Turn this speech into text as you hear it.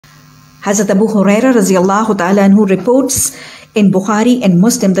Hazrat Abu Huraira radiallahu ta'ala anhu reports in Bukhari and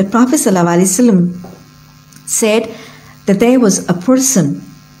Muslim that Prophet sallallahu alaihi wasallam said that there was a person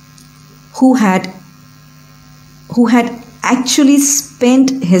who had actually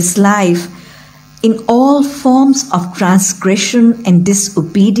spent his life in all forms of transgression and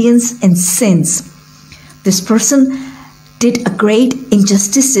disobedience and sins. This person did a great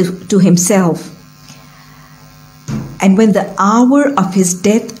injustice to himself. And when the hour of his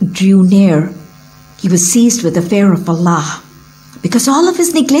death drew near, he was seized with the fear of Allah, because all of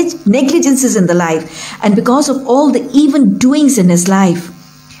his negligences in the life, and because of all the evil doings in his life.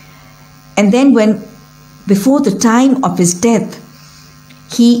 And then before the time of his death,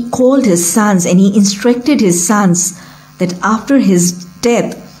 he called his sons and he instructed his sons that after his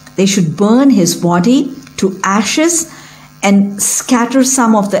death, they should burn his body to ashes and scatter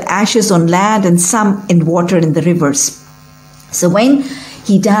some of the ashes on land and some in water in the rivers. So when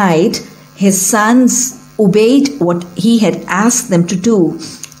he died, his sons obeyed what he had asked them to do,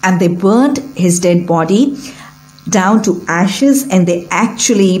 and they burned his dead body down to ashes, and they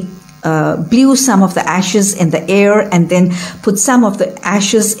actually blew some of the ashes in the air and then put some of the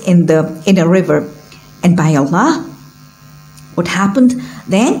ashes in a river. And by Allah, what happened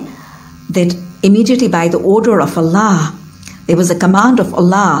then? That immediately by the order of Allah, there was a command of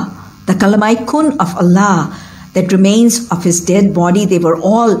Allah, the kalamai kun of Allah, that remains of his dead body, they were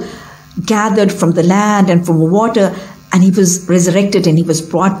all gathered from the land and from water, and he was resurrected and he was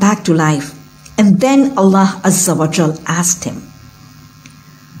brought back to life. And then Allah Azza wa Jal asked him,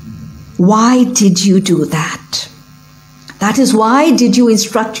 why did you do that? That is, why did you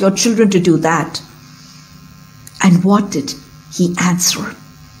instruct your children to do that? And what did he answer?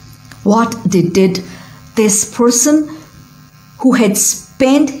 What did this person who had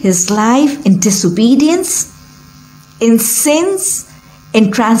spent his life in disobedience, in sins,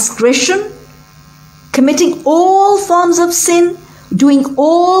 in transgression, committing all forms of sin, doing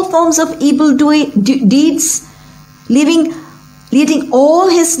all forms of evil deeds, leading all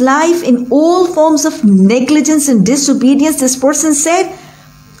his life in all forms of negligence and disobedience, this person said,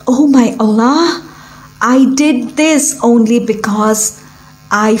 oh my Allah, I did this only because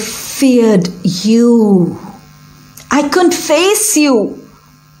I feared you. I couldn't face you.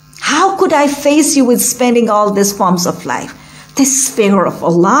 How could I face you with spending all these forms of life? This fear of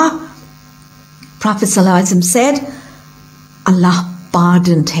Allah. Prophet ﷺ said, Allah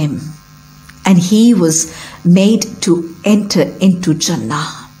pardoned him, and he was made to enter into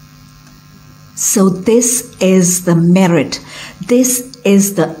Jannah. So this is the merit. This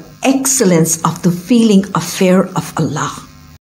is the excellence of the feeling of fear of Allah.